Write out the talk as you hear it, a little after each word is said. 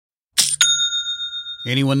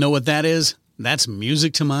Anyone know what that is? That's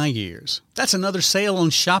music to my ears. That's another sale on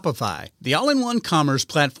Shopify, the all-in-one commerce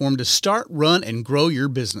platform to start, run, and grow your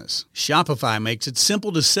business. Shopify makes it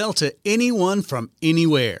simple to sell to anyone from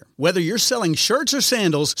anywhere. Whether you're selling shirts or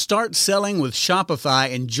sandals, start selling with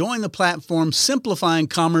Shopify and join the platform simplifying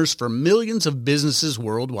commerce for millions of businesses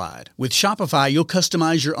worldwide. With Shopify, you'll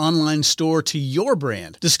customize your online store to your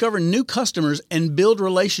brand, discover new customers, and build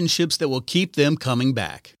relationships that will keep them coming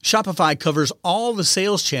back. Shopify covers all the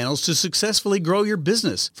sales channels to successfully grow your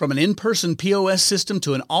business, from an in-person POS system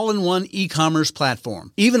to an all-in-one e-commerce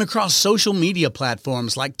platform, even across social media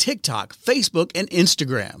platforms like TikTok, Facebook, and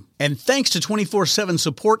Instagram. And thanks to 24/7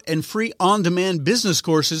 support and free on-demand business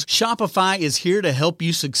courses, Shopify is here to help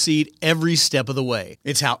you succeed every step of the way.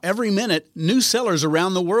 It's how every minute, new sellers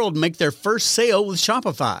around the world make their first sale with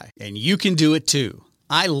Shopify. And you can do it too.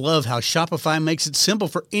 I love how Shopify makes it simple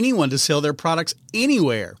for anyone to sell their products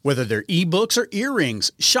anywhere. Whether they're ebooks or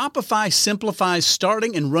earrings, Shopify simplifies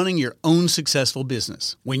starting and running your own successful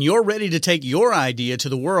business. When you're ready to take your idea to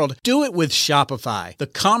the world, do it with Shopify, the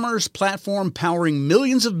commerce platform powering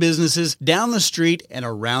millions of businesses down the street and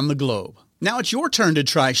around the globe. Now it's your turn to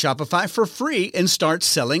try Shopify for free and start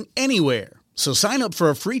selling anywhere. So sign up for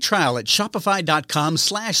a free trial at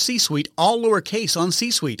shopify.com/C-Suite, all lowercase on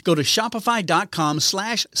C-Suite. Go to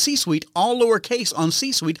shopify.com/C-Suite, all lowercase on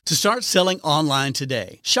C-Suite to start selling online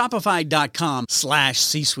today.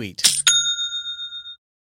 Shopify.com/C-Suite.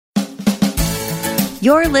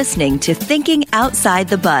 You're listening to Thinking Outside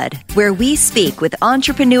the Bud, where we speak with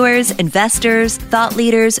entrepreneurs, investors, thought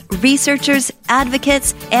leaders, researchers,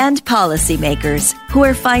 advocates, and policymakers who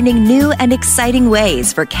are finding new and exciting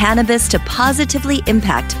ways for cannabis to positively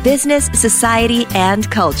impact business, society, and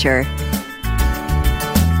culture.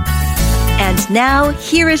 And now,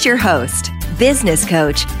 here is your host, business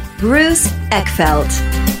coach, Bruce Eckfeldt.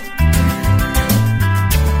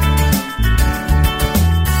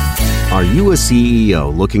 Are you a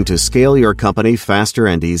CEO looking to scale your company faster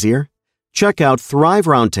and easier? Check out Thrive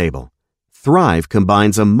Roundtable. Thrive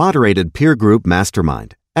combines a moderated peer group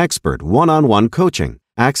mastermind, expert one-on-one coaching,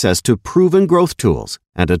 access to proven growth tools,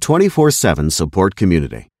 and a 24/7 support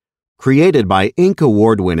community. Created by Inc.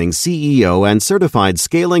 award-winning CEO and certified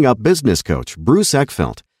scaling up business coach Bruce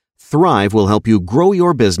Eckfeldt, Thrive will help you grow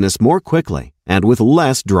your business more quickly and with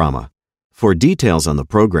less drama. For details on the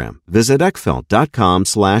program, visit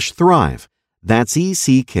eckfeldt.com/thrive. That's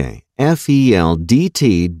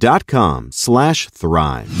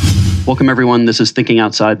ECKFELDT.com/thrive. Welcome, everyone. This is Thinking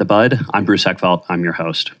Outside the Bud. I'm Bruce Eckfeldt. I'm your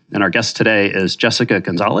host. And our guest today is Jessica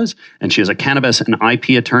Gonzalez, and she is a cannabis and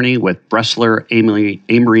IP attorney with Bressler,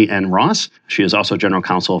 Amory and Ross. She is also general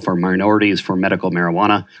counsel for Minorities for Medical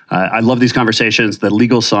Marijuana. I love these conversations. The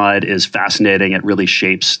legal side is fascinating. It really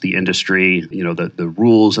shapes the industry. You know, the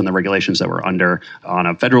rules and the regulations that we're under on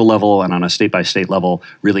a federal level and on a state-by-state level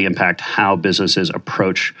really impact how businesses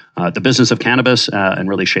approach the business of cannabis and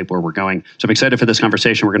really shape where we're going. So I'm excited for this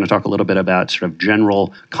conversation. We're going to talk a little bit about sort of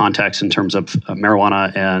general context in terms of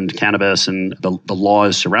marijuana and cannabis and the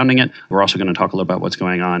laws surrounding it. We're also going to talk a little about what's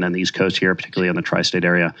going on the East Coast here, particularly in the tri-state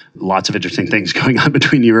area. Lots of interesting things going on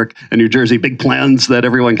between New York and New Jersey. Big plans that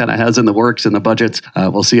everyone kind of has in the works and the budgets.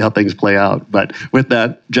 We'll see how things play out. But with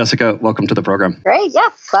that, Jessica, welcome to the program. Great. Yeah.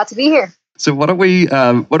 Glad to be here. So why don't we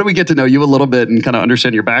get to know you a little bit and kind of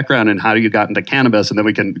understand your background and how you got into cannabis, and then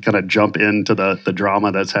we can kind of jump into the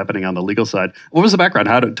drama that's happening on the legal side. What was the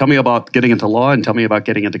background? Tell me about getting into law and tell me about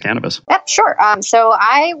getting into cannabis. Yep, sure. So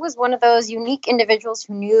I was one of those unique individuals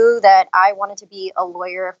who knew that I wanted to be a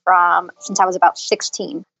lawyer since I was about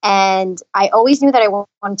 16. And I always knew that I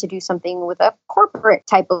wanted to do something with a corporate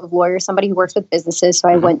type of lawyer, somebody who works with businesses. So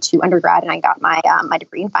I went to undergrad and I got my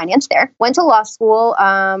degree in finance there. Went to law school.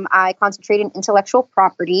 I concentrated in intellectual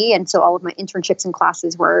property. And so all of my internships and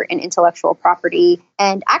classes were in intellectual property.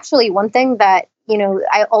 And actually, one thing that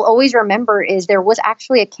I'll always remember is there was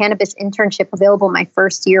actually a cannabis internship available my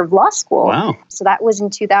first year of law school. Wow. So that was in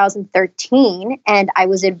 2013. And I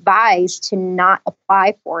was advised to not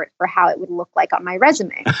apply for it for how it would look like on my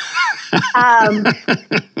resume.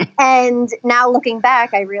 And now looking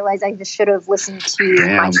back, I realize I just should have listened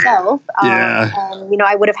to myself. And,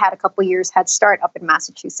 I would have had a couple years head start up in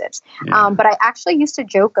Massachusetts. But I actually used to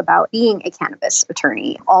joke about being a cannabis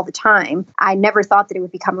attorney all the time. I never thought that it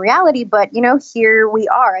would become reality, but, here we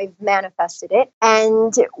are. I've manifested it.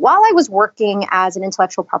 And while I was working as an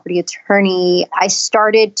intellectual property attorney, I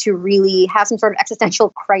started to really have some sort of existential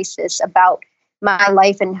crisis about my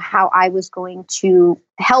life and how I was going to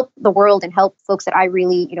help the world and help folks that I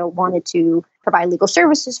really, wanted to provide legal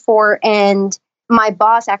services for. And my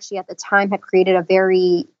boss actually at the time had created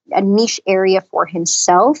a niche area for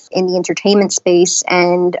himself in the entertainment space.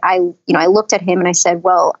 And I looked at him and I said,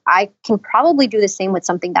 well, I can probably do the same with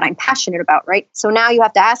something that I'm passionate about, right? So now you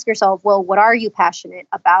have to ask yourself, well, what are you passionate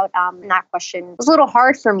about? And that question was a little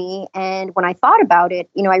hard for me. And when I thought about it,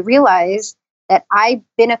 I realized that I've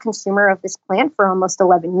been a consumer of this plant for almost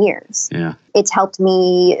 11 years. Yeah. It's helped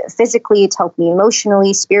me physically, it's helped me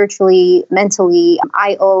emotionally, spiritually, mentally.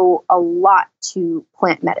 I owe a lot to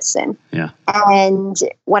plant medicine. Yeah. And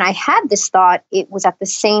when I had this thought, it was at the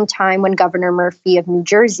same time when Governor Murphy of New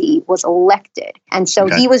Jersey was elected. And so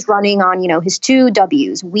he was running on, his 2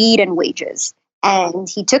 W's, weed and wages. And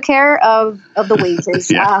he took care of the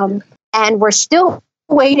wages. And we're still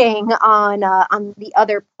waiting on the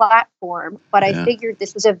other platform, but I figured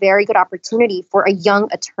this was a very good opportunity for a young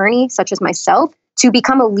attorney such as myself to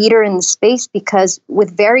become a leader in the space, because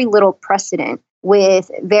with very little precedent,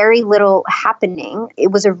 with very little happening,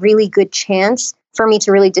 it was a really good chance for me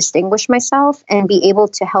to really distinguish myself and be able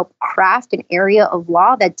to help craft an area of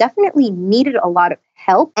law that definitely needed a lot of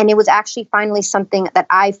help. And it was actually finally something that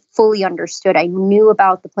I fully understood. I knew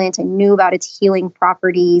about the plant. I knew about its healing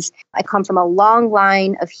properties. I come from a long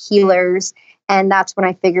line of healers. And that's when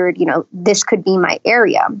I figured, this could be my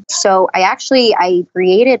area. So I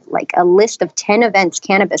created like a list of 10 events,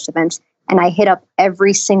 cannabis events, and I hit up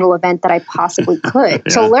every single event that I possibly could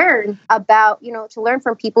to learn about, to learn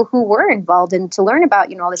from people who were involved and to learn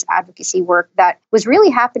about, all this advocacy work that was really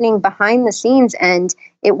happening behind the scenes. And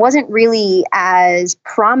it wasn't really as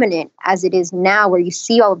prominent as it is now, where you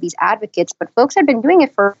see all of these advocates, but folks had been doing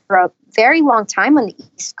it for a very long time on the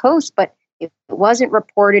East Coast, but it wasn't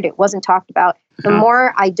reported. It wasn't talked about. The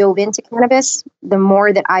more I dove into cannabis, the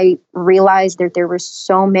more that I realized that there were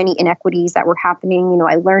so many inequities that were happening.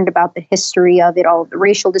 I learned about the history of it, all of the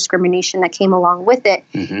racial discrimination that came along with it,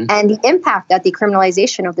 and the impact that the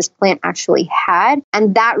criminalization of this plant actually had.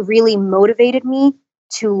 And that really motivated me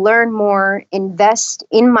to learn more, invest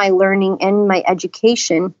in my learning and my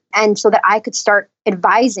education, and so that I could start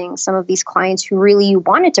advising some of these clients who really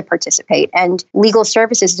wanted to participate. And legal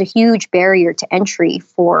services is a huge barrier to entry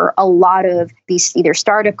for a lot of these either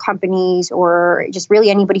startup companies or just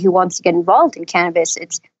really anybody who wants to get involved in cannabis.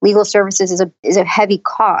 It's legal services is a heavy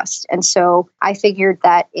cost. And so I figured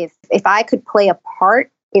that if I could play a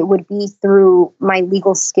part, it would be through my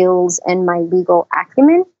legal skills and my legal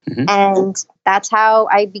acumen. And that's how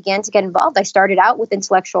I began to get involved. I started out with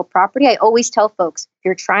intellectual property. I always tell folks, if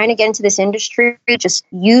you're trying to get into this industry, just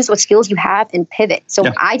use what skills you have and pivot. So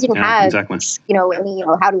I didn't have, any,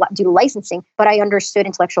 how to do licensing, but I understood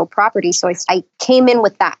intellectual property. So I came in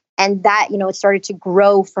with that. And that, it started to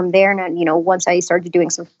grow from there. And, once I started doing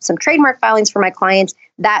some trademark filings for my clients,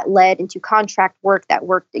 that led into contract work,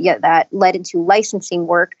 that led into licensing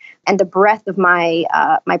work. And the breadth of my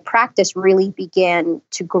practice really began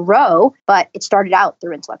to grow, but it started out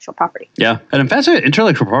through intellectual property. Yeah. And in fact,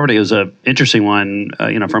 intellectual property is an interesting one,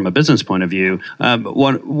 from a business point of view.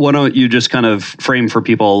 Why don't you just kind of frame for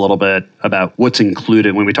people a little bit about what's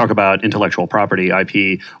included when we talk about intellectual property,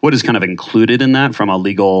 IP, what is kind of included in that from a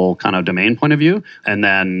legal kind of domain point of view? And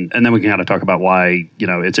then we can kind of talk about why,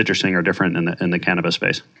 it's interesting or different in the cannabis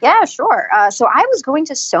space. Yeah, sure. So I was going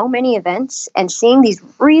to so many events and seeing these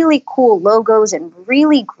really cool logos and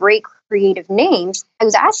really great creative names. I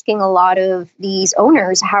was asking a lot of these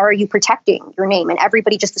owners, how are you protecting your name? And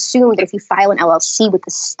everybody just assumed that if you file an LLC with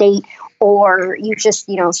the state or you just,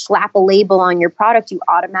 slap a label on your product, you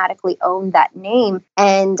automatically own that name.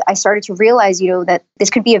 And I started to realize, that this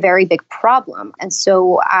could be a very big problem. And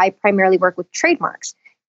so I primarily work with trademarks.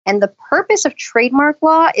 And the purpose of trademark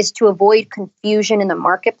law is to avoid confusion in the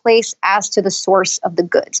marketplace as to the source of the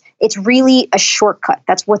goods. It's really a shortcut.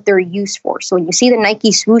 That's what they're used for. So when you see the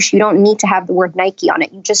Nike swoosh, you don't need to have the word Nike on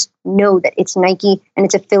it. You just know that it's Nike and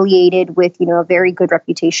it's affiliated with, a very good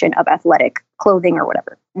reputation of athletic clothing or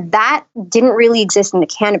whatever. That didn't really exist in the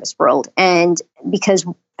cannabis world. And because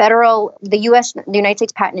the United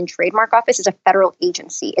States Patent and Trademark Office is a federal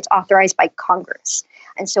agency. It's authorized by Congress.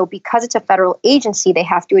 And so because it's a federal agency, they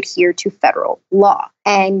have to adhere to federal law.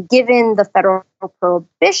 And given the federal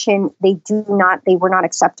prohibition, they were not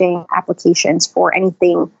accepting applications for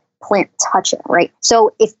anything plant touching, right?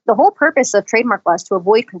 So if the whole purpose of trademark law is to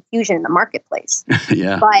avoid confusion in the marketplace,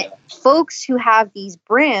 but folks who have these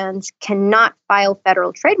brands cannot file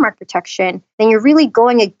federal trademark protection, then you're really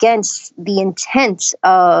going against the intent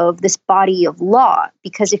of this body of law.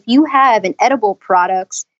 Because if you have an edible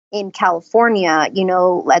products in California,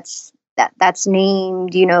 that's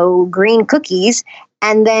named, green cookies,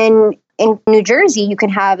 and then In New Jersey, you can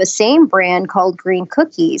have a same brand called Green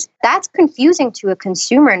Cookies. That's confusing to a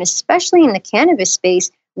consumer, and especially in the cannabis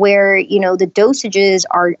space where, the dosages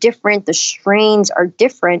are different, the strains are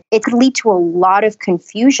different. It could lead to a lot of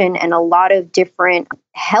confusion and a lot of different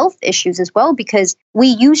health issues as well, because we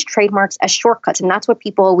use trademarks as shortcuts. And that's what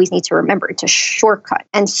people always need to remember. It's a shortcut.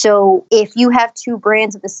 And so if you have two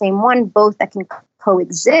brands of the same one, both that can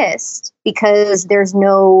coexist because there's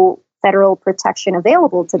no federal protection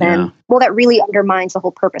available to them, well, that really undermines the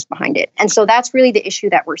whole purpose behind it. And so that's really the issue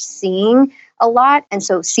that we're seeing a lot. And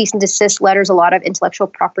so cease and desist letters, a lot of intellectual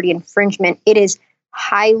property infringement, it is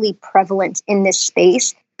highly prevalent in this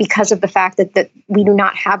space because of the fact that we do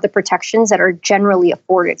not have the protections that are generally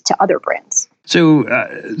afforded to other brands. So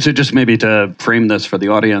just maybe to frame this for the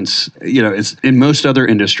audience, it's in most other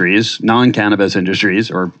industries, non-cannabis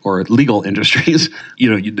industries or legal industries,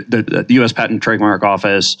 the U.S. Patent and Trademark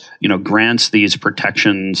Office, grants these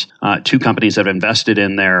protections to companies that have invested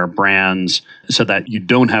in their brands so that you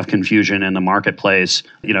don't have confusion in the marketplace.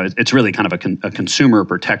 It's really kind of a consumer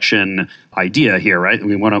protection idea here, right?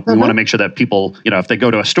 We want to make sure that people, if they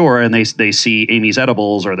go to a store and they see Amy's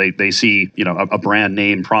Edibles or they see, a brand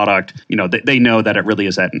name product, they know that it really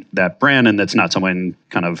is that brand and that's not someone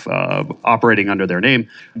kind of operating under their name.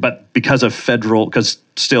 But because federal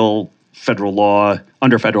law,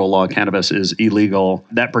 under federal law, cannabis is illegal.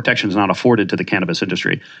 That protection is not afforded to the cannabis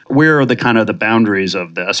industry. Where are the boundaries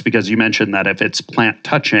of this? Because you mentioned that if it's plant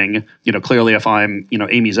touching, clearly if I'm,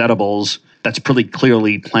 Amy's Edibles, that's pretty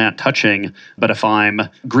clearly plant touching. But if I'm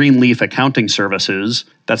Greenleaf Accounting Services,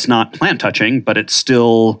 that's not plant touching, but it's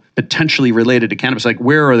still potentially related to cannabis. Like,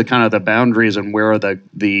 where are the boundaries and where are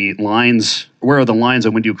the lines? Where are the lines,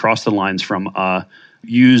 and when do you cross the lines from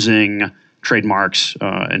using trademarks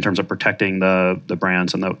in terms of protecting the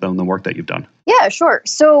brands and the work that you've done? Yeah, sure.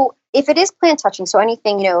 So if it is plant touching, so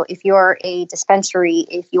anything, if you're a dispensary,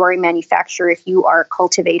 if you are a manufacturer, if you are a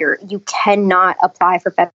cultivator, you cannot apply for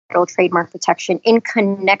federal trademark protection in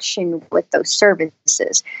connection with those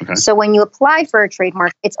services. Okay. So when you apply for a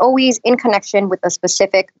trademark, it's always in connection with a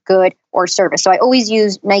specific good or service. So I always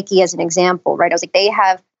use Nike as an example, right? I was like, they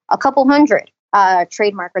have a couple hundred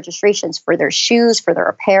trademark registrations for their shoes, for their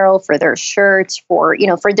apparel, for their shirts, for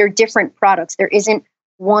their different products. There isn't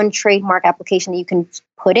one trademark application that you can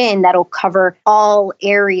put in that'll cover all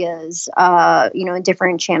areas, in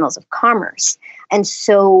different channels of commerce. And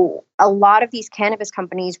so a lot of these cannabis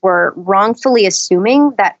companies were wrongfully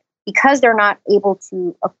assuming that because they're not able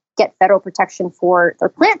to get federal protection for their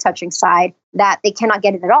plant touching side, that they cannot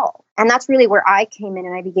get it at all. And that's really where I came in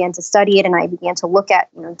and I began to study it and I began to look at,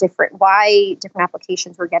 why different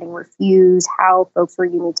applications were getting refused, how folks were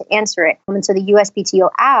unique to answer it. And so the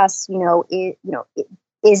USPTO asks,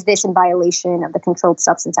 is this in violation of the Controlled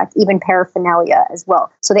Substance Act, even paraphernalia as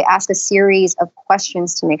well? So they ask a series of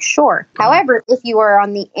questions to make sure. However, if you are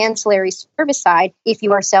on the ancillary service side, if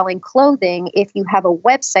you are selling clothing, if you have a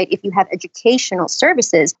website, if you have educational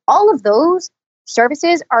services, all of those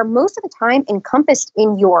services are most of the time encompassed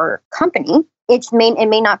in your company. It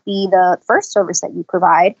may not be the first service that you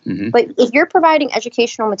provide, but if you're providing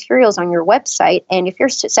educational materials on your website, and if you're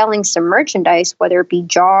selling some merchandise, whether it be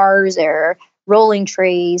jars or rolling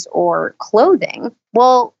trays or clothing,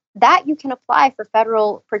 well, that you can apply for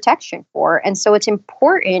federal protection for. And so it's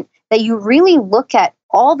important that you really look at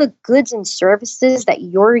all the goods and services that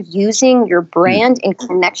you're using your brand in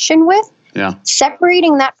connection with,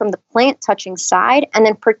 separating that from the plant touching side and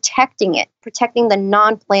then protecting the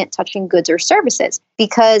non-plant touching goods or services.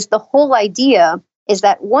 Because the whole idea is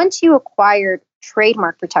that once you acquired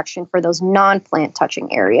trademark protection for those non-plant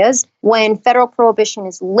touching areas, when federal prohibition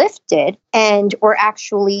is lifted and we're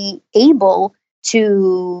actually able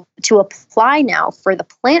to apply now for the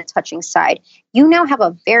plant touching side, you now have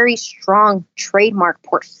a very strong trademark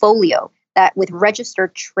portfolio that with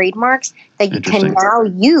registered trademarks that you can now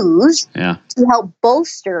use to help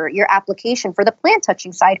bolster your application for the plant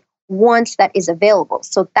touching side once that is available.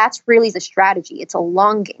 So that's really the strategy. It's a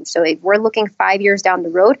long game. So if we're looking 5 years down the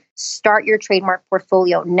road, start your trademark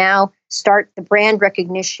portfolio now, start the brand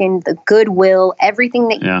recognition, the goodwill, everything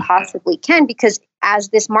that you possibly can, because as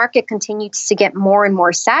this market continues to get more and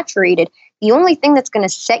more saturated, the only thing that's going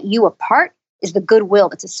to set you apart is the goodwill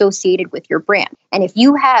that's associated with your brand. And if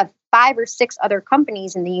you have 5 or 6 other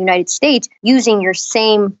companies in the United States using your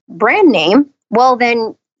same brand name, well,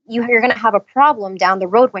 then you're going to have a problem down the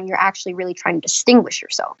road when you're actually really trying to distinguish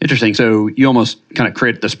yourself. Interesting. So you almost kind of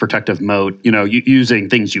create this protective moat, using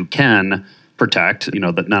things you can protect,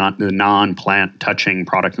 the non-plant touching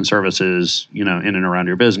products and services, in and around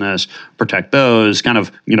your business, protect those, kind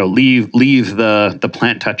of, leave the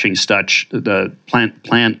plant touching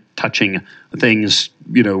touching things,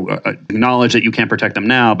 acknowledge that you can't protect them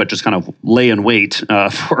now, but just kind of lay in wait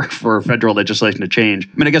for federal legislation to change.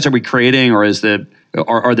 I mean, I guess, are we creating, or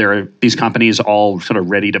are there these companies all sort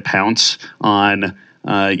of ready to pounce on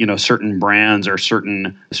certain brands or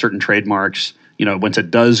certain trademarks? Once it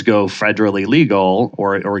does go federally legal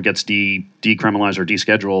or it gets decriminalized or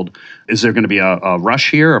descheduled, is there going to be a rush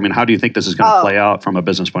here? I mean, how do you think this is going to play out from a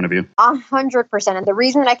business point of view? 100%. And the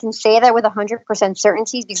reason that I can say that with 100%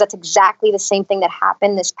 certainty is because that's exactly the same thing that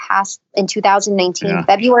happened in 2019, yeah.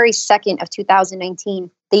 February 2nd of 2019,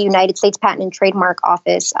 the United States Patent and Trademark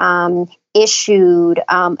Office issued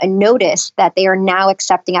a notice that they are now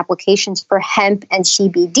accepting applications for hemp and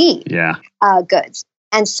CBD goods.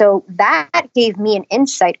 And so that gave me an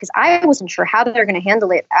insight because I wasn't sure how they're going to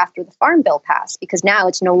handle it after the Farm Bill passed, because now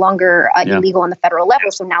it's no longer illegal on the federal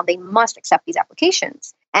level. So now they must accept these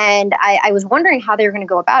applications. And I was wondering how they were going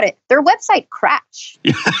to go about it. Their website crashed,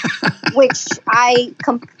 which I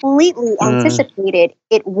completely anticipated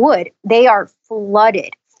it would. They are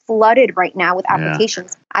flooded right now with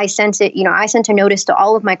applications. I sent a notice to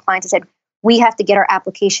all of my clients. I said, we have to get our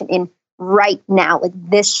application in right now, like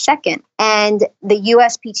this second. And the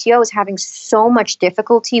USPTO is having so much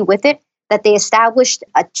difficulty with it that they established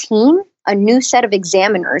a new set of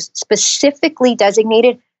examiners specifically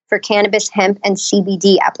designated for cannabis, hemp, and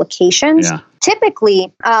CBD applications. Yeah.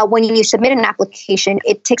 Typically, when you submit an application,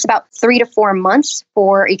 it takes about 3 to 4 months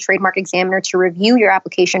for a trademark examiner to review your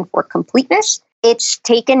application for completeness. It's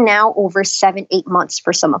taken now over 7-8 months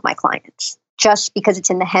for some of my clients, just because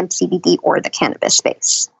it's in the hemp, CBD, or the cannabis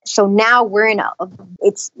space. So now we're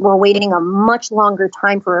waiting a much longer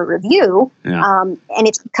time for a review, and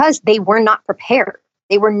it's because they were not prepared.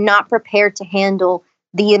 They were not prepared to handle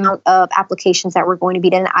the amount of applications that were going to be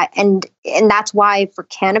done, and that's why for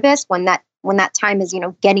cannabis, when that time is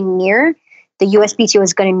getting near, the USPTO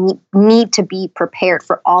is going to need to be prepared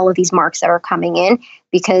for all of these marks that are coming in,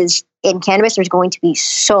 because in cannabis, there's going to be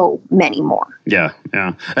so many more. Yeah.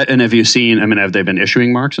 And have you seen, have they been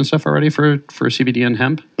issuing marks and stuff already for CBD and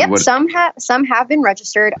hemp? Yep, some have been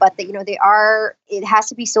registered, but it has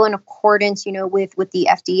to be still in accordance, with the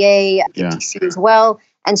FDA, FTC as well.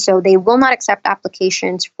 And so they will not accept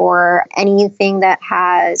applications for anything that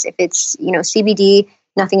has, if it's, CBD,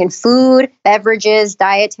 nothing in food, beverages,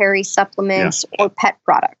 dietary supplements, or pet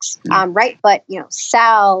products, right? But,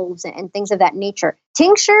 salves and things of that nature.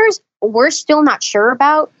 Tinctures, we're still not sure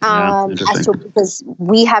about, because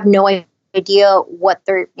we have no idea what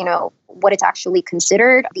what it's actually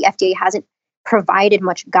considered. The FDA hasn't provided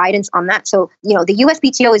much guidance on that. So, the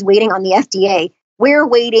USPTO is waiting on the FDA. We're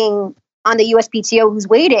waiting on the USPTO, who's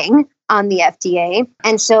waiting on the FDA.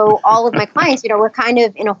 And so all of my clients, we're kind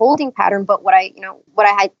of in a holding pattern. But what I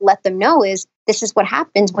had let them know is this is what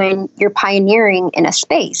happens when you're pioneering in a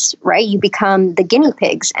space, right? You become the guinea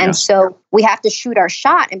pigs. And so we have to shoot our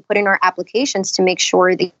shot and put in our applications to make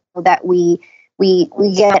sure that we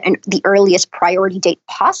get the earliest priority date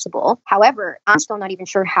possible. However, I'm still not even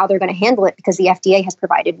sure how they're going to handle it because the FDA has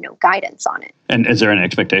provided no guidance on it. And is there an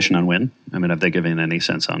expectation on when? Have they given any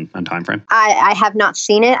sense on time frame? I have not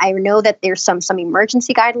seen it. I know that there's some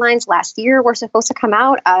emergency guidelines last year were supposed to come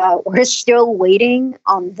out. We're still waiting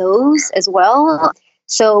on those as well.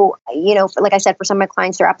 So, like I said, for some of my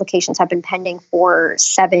clients, their applications have been pending for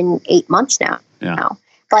 7-8 months now.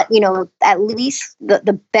 But, at least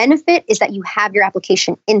the benefit is that you have your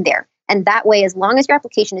application in there. And that way, as long as your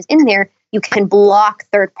application is in there, you can block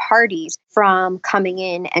third parties from coming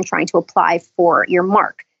in and trying to apply for your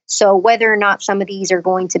mark. So whether or not some of these are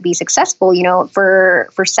going to be successful,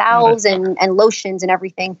 for salves and lotions and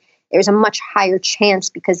everything, there's a much higher chance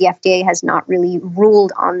because the FDA has not really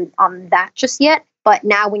ruled on that just yet. But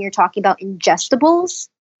now when you're talking about ingestibles,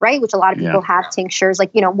 right, which a lot of people have tinctures,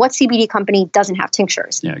 what CBD company doesn't have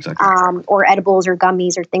tinctures? Yeah, exactly. Or edibles or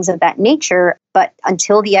gummies or things of that nature. But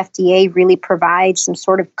until the FDA really provides some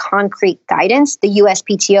sort of concrete guidance, the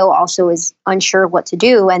USPTO also is unsure what to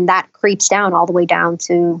do. And that creeps down all the way down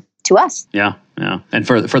to us. Yeah. And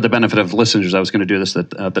for the benefit of listeners, I was going to do this at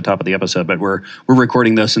the top of the episode, but we're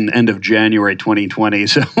recording this in the end of January 2020,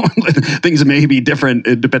 so things may be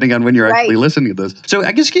different depending on when you're actually listening to this. So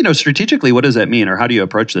I guess, strategically, what does that mean, or how do you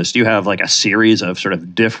approach this? Do you have a series of sort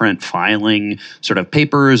of different filing sort of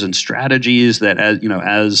papers and strategies that,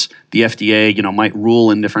 as the FDA, might rule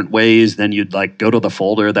in different ways, then you'd go to the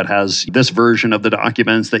folder that has this version of the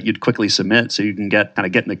documents that you'd quickly submit so you can get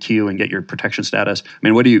in the queue and get your protection status?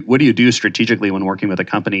 What do you do strategically particularly when working with a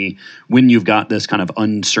company, when you've got this kind of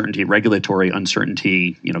uncertainty, regulatory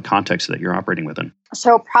uncertainty, context that you're operating within?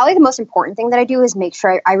 So probably the most important thing that I do is make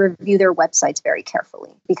sure I review their websites very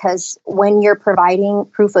carefully, because when you're providing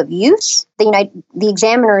proof of use, the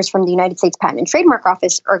examiners from the United States Patent and Trademark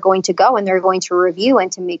Office are going to go and they're going to review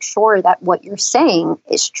and to make sure that what you're saying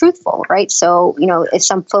is truthful, right? So, if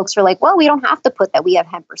some folks are like, well, we don't have to put that we have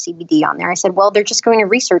hemp or CBD on there. I said, well, they're just going to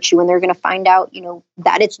research you and they're going to find out,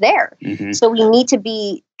 that it's there. Mm-hmm. So we need to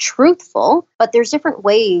be truthful, but there's different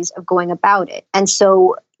ways of going about it. And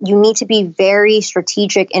so you need to be very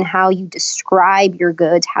strategic in how you describe your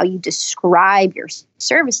goods, how you describe your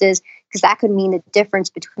services, because that could mean the difference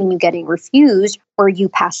between you getting refused or you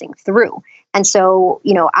passing through. And so,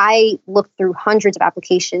 I looked through hundreds of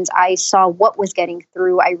applications. I saw what was getting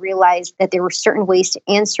through. I realized that there were certain ways to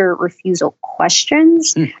answer refusal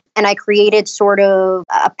questions. And I created sort of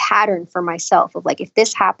a pattern for myself of like, if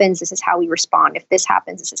this happens, this is how we respond. If this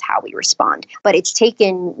happens, this is how we respond. But it's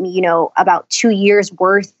taken, about 2 years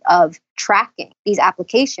worth of tracking these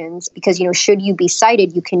applications because, should you be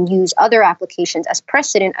cited, you can use other applications as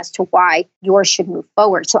precedent as to why yours should move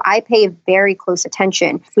forward. So I pay very close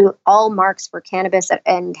attention to all marks for cannabis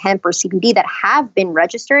and hemp or CBD that have been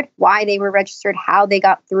registered, why they were registered, how they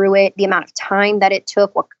got through it, the amount of time that it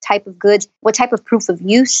took, what type of goods, what type of proof of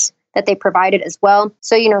use that they provided as well.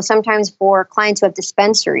 So, sometimes for clients who have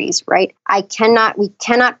dispensaries, right, we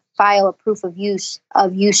cannot file a proof of use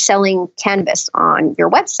selling cannabis on your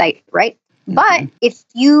website, right? But if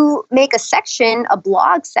you make a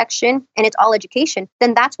blog section, and it's all education,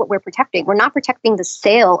 then that's what we're protecting. We're not protecting the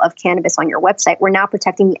sale of cannabis on your website. We're now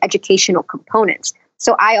protecting the educational components.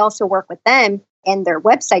 So I also work with them and their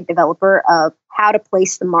website developer of how to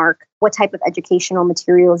place the mark, what type of educational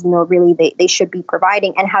materials, really they should be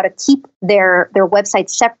providing, and how to keep their website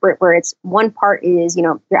separate, where it's one part is,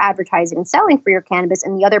 you're advertising and selling for your cannabis,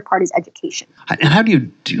 and the other part is education. And how do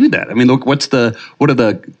you do that? I mean, look, what are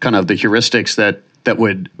the kind of the heuristics that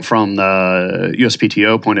would, from the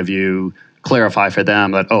USPTO point of view, clarify for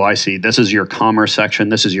them that, I see, this is your commerce section,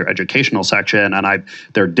 this is your educational section, and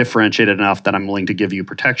they're differentiated enough that I'm willing to give you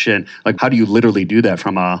protection. Like, how do you literally do that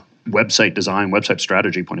from a website design, website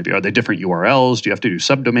strategy point of view? Are they different URLs? Do you have to do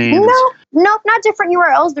subdomains? No, not different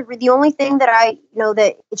URLs. The only thing that I know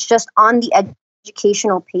that it's just on the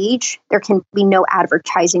educational page, there can be no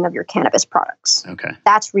advertising of your cannabis products. Okay.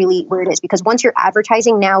 That's really where it is, because once you're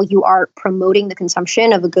advertising, now you are promoting the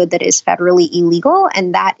consumption of a good that is federally illegal,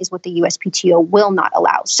 and that is what the USPTO will not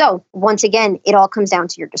allow. So once again, it all comes down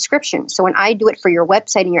to your description. So when I do it for your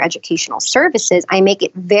website and your educational services, I make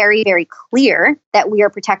it very, very clear that we are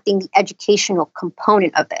protecting the educational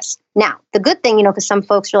component of this. Now, the good thing, because some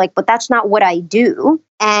folks are like, but that's not what I do.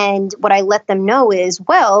 And what I let them know is,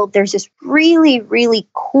 well, there's this really, really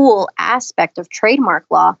cool aspect of trademark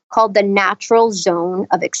law called the natural zone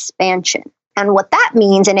of expansion. And what that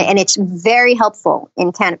means, and it's very helpful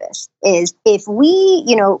in cannabis, is if we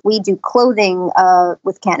do clothing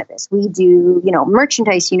with cannabis, we do,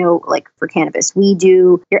 merchandise, like for cannabis, we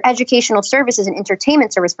do your educational services and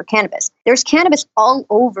entertainment service for cannabis. There's cannabis all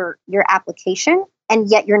over your application. And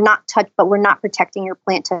yet you're not but we're not protecting your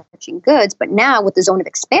plant touching goods. But now with the zone of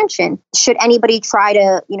expansion, should anybody try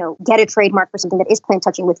to, get a trademark for something that is plant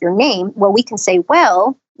touching with your name, well, we can say,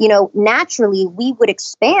 well, naturally we would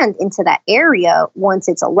expand into that area once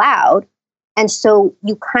it's allowed. And so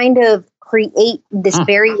you kind of create this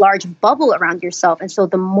very large bubble around yourself. And so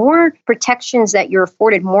the more protections that you're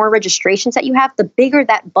afforded, more registrations that you have, the bigger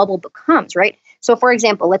that bubble becomes, right? So for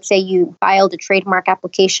example, let's say you filed a trademark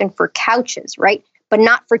application for couches, right? But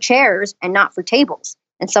not for chairs and not for tables.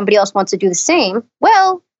 And somebody else wants to do the same.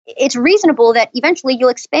 Well, it's reasonable that eventually you'll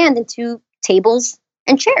expand into tables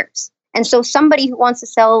and chairs. And so somebody who wants to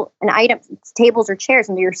sell an item, tables or chairs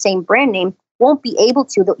under your same brand name, won't be able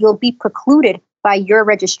to. You'll be precluded by your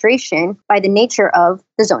registration by the nature of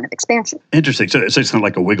the zone of expansion. Interesting. So it's kind of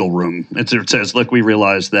like a wiggle room. It says, look, we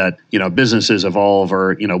realize that, businesses evolve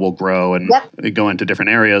or, will grow and go into different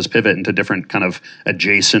areas, pivot into different kind of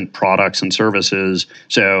adjacent products and services.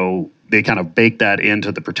 So they kind of bake that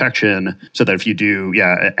into the protection so that if you do,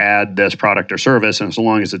 add this product or service, and as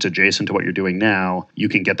long as it's adjacent to what you're doing now, you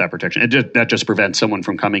can get that protection. That just prevents someone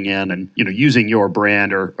from coming in and, using your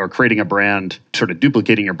brand or creating a brand, sort of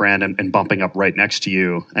duplicating your brand and bumping up right next to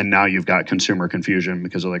you. And now you've got consumer confusion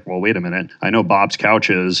because they're like, well, wait a minute. I know Bob's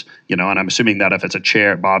Couches, and I'm assuming that if it's a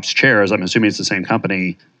chair, Bob's Chairs, I'm assuming it's the same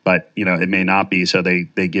company. But it may not be, so they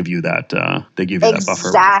give you that that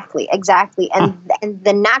buffer. Exactly, and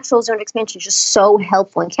the natural zone of expansion is just so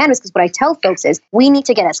helpful in cannabis, because what I tell folks is we need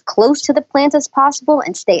to get as close to the plant as possible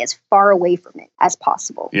and stay as far away from it as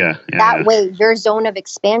possible. That way, your zone of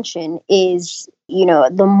expansion is,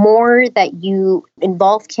 the more that you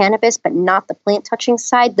involve cannabis, but not the plant touching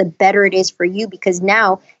side, the better it is for you, because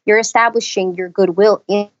now you're establishing your goodwill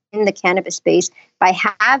in the cannabis space by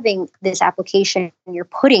having this application. You're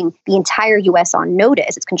putting the entire U.S. on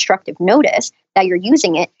notice. It's constructive notice that you're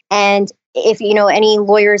using it. And if any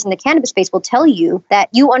lawyers in the cannabis space will tell you that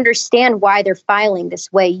you understand why they're filing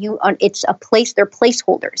this way. It's a place, they're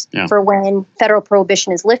placeholders for when federal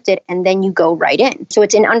prohibition is lifted, and then you go right in. So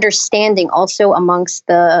it's an understanding also amongst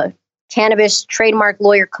the cannabis trademark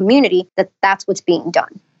lawyer community that that's what's being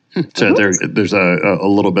done. So there's a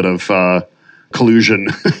little bit of collusion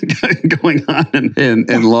going on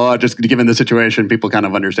in law, just given the situation. People kind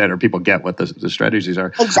of understand, or people get what the strategies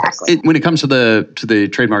are. Exactly. When it comes to the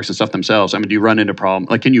trademarks and stuff themselves, I mean, do you run into problem?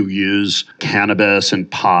 Like, can you use cannabis and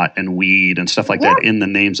pot and weed and stuff like that in the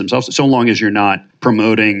names themselves, so long as you're not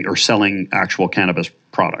promoting or selling actual cannabis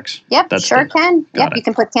products? Yep, can. Yep, you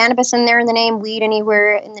can put cannabis in there in the name, weed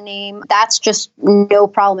anywhere in the name. That's just no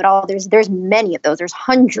problem at all. There's many of those. There's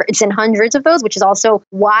hundreds and hundreds of those, which is also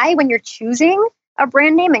why when you're choosing a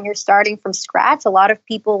brand name and you're starting from scratch, a lot of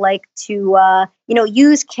people like to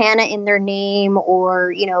use canna in their name,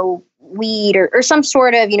 or weed or some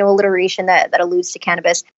sort of alliteration that alludes to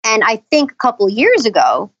cannabis. And I think a couple of years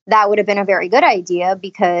ago that would have been a very good idea,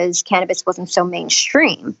 because cannabis wasn't so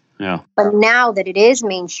mainstream. Yeah. But now that it is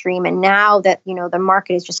mainstream, and now that, the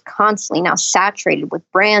market is just constantly now saturated with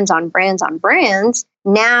brands on brands on brands,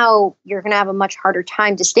 now you're going to have a much harder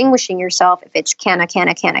time distinguishing yourself if it's canna.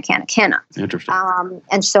 Interesting.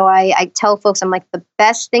 And so I tell folks, I'm like, the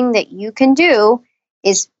best thing that you can do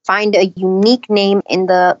is find a unique name in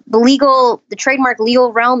the trademark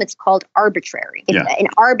legal realm. It's called arbitrary. It's an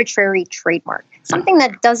arbitrary trademark. Something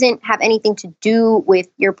that doesn't have anything to do with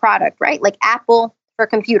your product, right? Like Apple for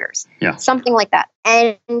computers, something like that.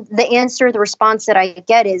 And the response that I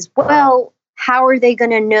get is, well, how are they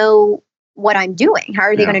going to know what I'm doing? How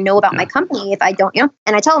are they going to know about my company if I don't,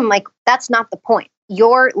 And I tell them, like, that's not the point.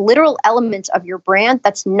 Your literal elements of your brand,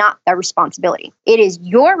 that's not their responsibility. It is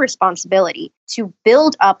your responsibility to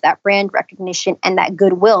build up that brand recognition and that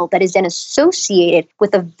goodwill that is then associated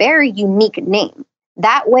with a very unique name.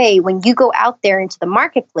 That way, when you go out there into the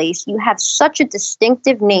marketplace, you have such a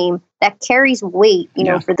distinctive name that carries weight,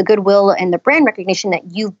 for the goodwill and the brand recognition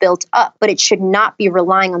that you've built up. But it should not be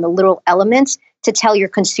relying on the literal elements to tell your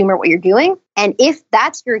consumer what you're doing. And if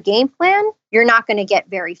that's your game plan, you're not going to get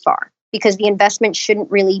very far, because the investment shouldn't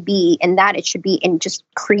really be in that. It should be in just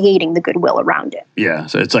creating the goodwill around it. Yeah.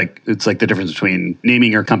 So it's like the difference between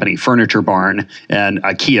naming your company Furniture Barn and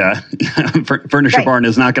IKEA. Furniture Barn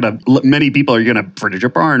is not going to, many people are going to Furniture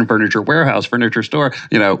Barn, Furniture Warehouse, Furniture Store,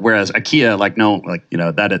 whereas IKEA,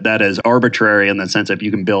 that is arbitrary in the sense that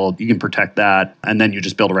you can protect that. And then you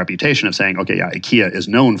just build a reputation of saying, okay, IKEA is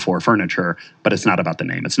known for furniture, but it's not about the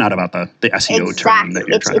name. It's not about the SEO term that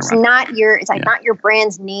you're trying to run. It's not your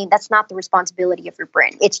brand's name. That's not the responsibility of your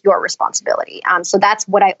brand. It's your responsibility. So that's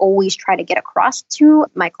what I always try to get across to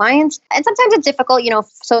my clients. And sometimes it's difficult,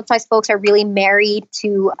 sometimes folks are really married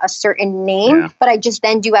to a certain name, but I just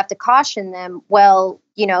then do have to caution them, well,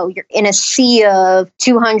 you're in a sea of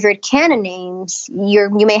 200 canna names, you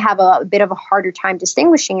may have a bit of a harder time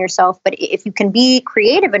distinguishing yourself. But if you can be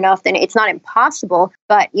creative enough, then it's not impossible.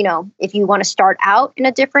 But, if you want to start out in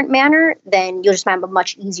a different manner, then you'll just have a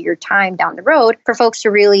much easier time down the road for folks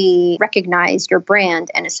to really recognize your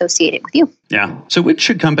brand and associate it with you. Yeah. So when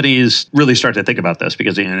should companies really start to think about this?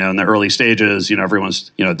 Because, in the early stages,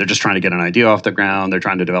 everyone's, they're just trying to get an idea off the ground. They're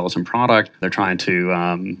trying to develop some product. They're trying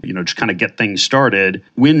to, just kind of get things started.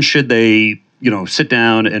 When should they, sit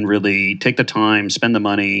down and really take the time, spend the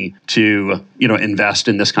money to, invest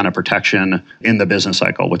in this kind of protection in the business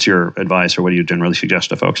cycle? What's your advice, or what do you generally suggest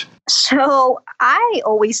to folks? So I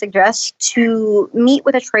always suggest to meet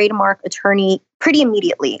with a trademark attorney pretty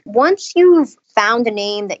immediately. Once you've found a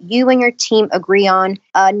name that you and your team agree on,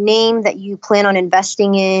 a name that you plan on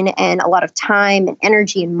investing in and a lot of time and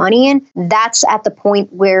energy and money in, that's at the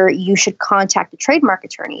point where you should contact a trademark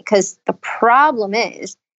attorney. Because the problem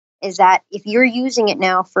is that if you're using it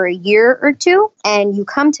now for a year or two and you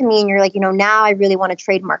come to me and you're like, now I really want to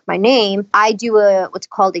trademark my name, I do what's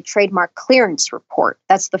called a trademark clearance report.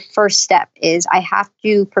 That's the first step. Is I have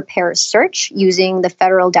to prepare a search using the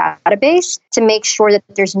federal database to make sure that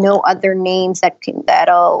there's no other names that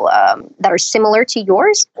are similar to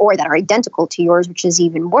yours or that are identical to yours, which is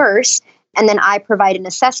even worse. And then I provide an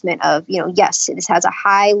assessment of, yes, this has a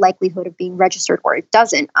high likelihood of being registered or it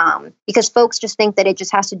doesn't. Because folks just think that it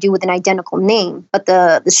just has to do with an identical name. But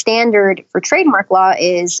the standard for trademark law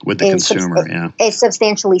is with the consumer, is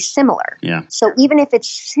substantially similar. Yeah. So even if it's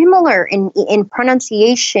similar in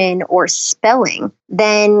pronunciation or spelling,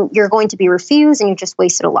 then you're going to be refused and you just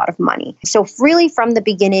wasted a lot of money. So really from the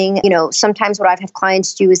beginning, sometimes what I've had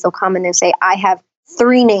clients do is they'll come and they'll say, I have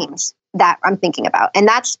 3 names that I'm thinking about. And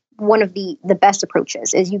that's one of the best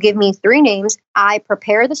approaches is you give me 3 names, I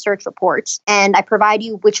prepare the search reports, and I provide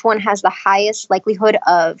you which one has the highest likelihood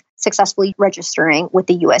of successfully registering with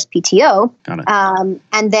the USPTO. Got it.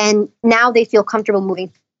 And then now they feel comfortable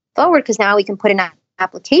moving forward because now we can put an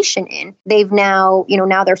application in. They've now,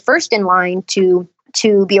 now they're first in line to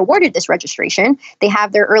be awarded this registration. They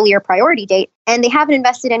have their earlier priority date and they haven't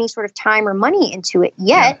invested any sort of time or money into it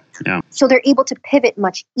yet. Yeah. So they're able to pivot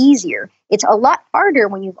much easier. It's a lot harder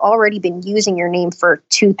when you've already been using your name for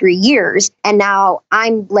 2-3 years. And now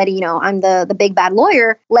I'm letting you know, I'm the big bad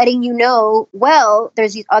lawyer, letting you know, well,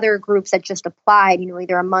 there's these other groups that just applied,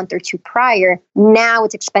 either a month or 2 prior. Now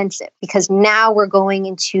it's expensive because now we're going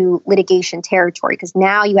into litigation territory because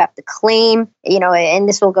now you have to claim, and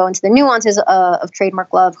this will go into the nuances of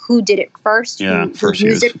trademark law of who did it first, who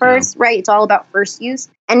used it first, right? It's all about first use.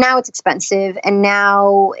 And now it's expensive and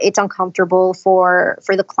now it's uncomfortable for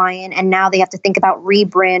the client. And now they have to think about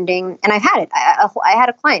rebranding. And I've had it. I had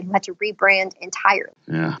a client who had to rebrand entirely.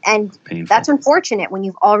 Yeah. And painful. That's unfortunate when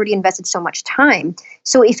you've already invested so much time.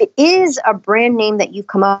 So if it is a brand name that you've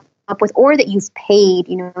come up with or that you've paid,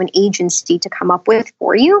 an agency to come up with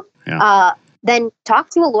for you, then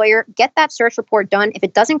talk to a lawyer, get that search report done. If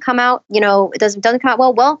it doesn't come out, it doesn't come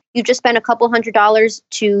out well, you just spend a couple $100s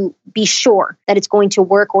to be sure that it's going to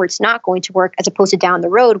work or it's not going to work, as opposed to down the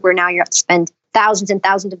road where now you have to spend thousands and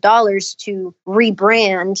thousands of dollars to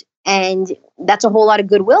rebrand. And that's a whole lot of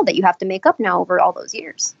goodwill that you have to make up now over all those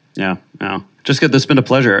years. Yeah. Jessica, this has been a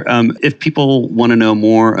pleasure. If people want to know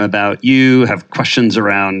more about you, have questions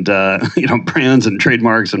around brands and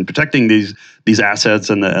trademarks and protecting these assets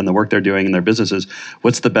and the work they're doing in their businesses,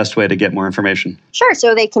 what's the best way to get more information? Sure.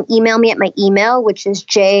 So they can email me at my email, which is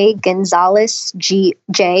jgonzalez,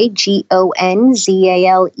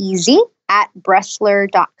 JGonzalez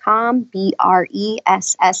 @Bressler.com,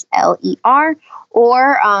 BRESSLER.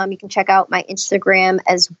 Or you can check out my Instagram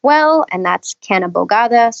as well, and that's Canna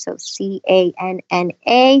Bogada, so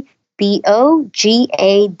CANNA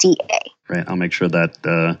BOGADA. Right. I'll make sure that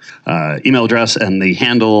the email address and the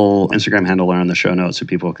Instagram handle are on the show notes so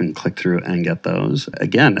people can click through and get those.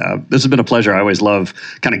 Again, this has been a pleasure. I always love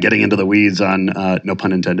kind of getting into the weeds on, no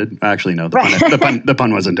pun intended. Actually, no, the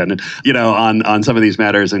pun was intended, on some of these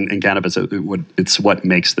matters in cannabis. It's what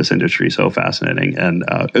makes this industry so fascinating. And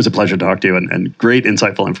it was a pleasure to talk to you and great,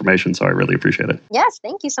 insightful information. So I really appreciate it. Yes.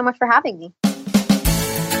 Thank you so much for having me.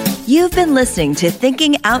 You've been listening to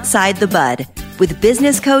Thinking Outside the Bud with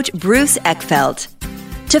business coach Bruce Eckfeldt.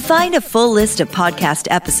 To find a full list of podcast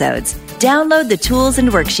episodes, download the tools and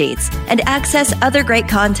worksheets, and access other great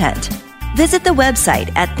content, visit the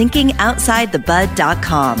website at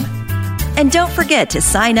thinkingoutsidethebud.com. And don't forget to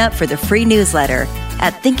sign up for the free newsletter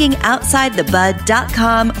at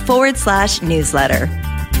thinkingoutsidethebud.com/newsletter.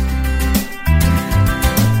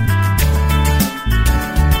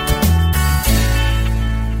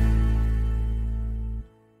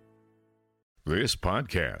 This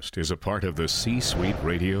podcast is a part of the C-Suite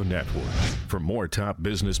Radio Network. For more top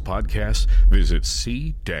business podcasts, visit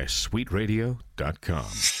c-suiteradio.com.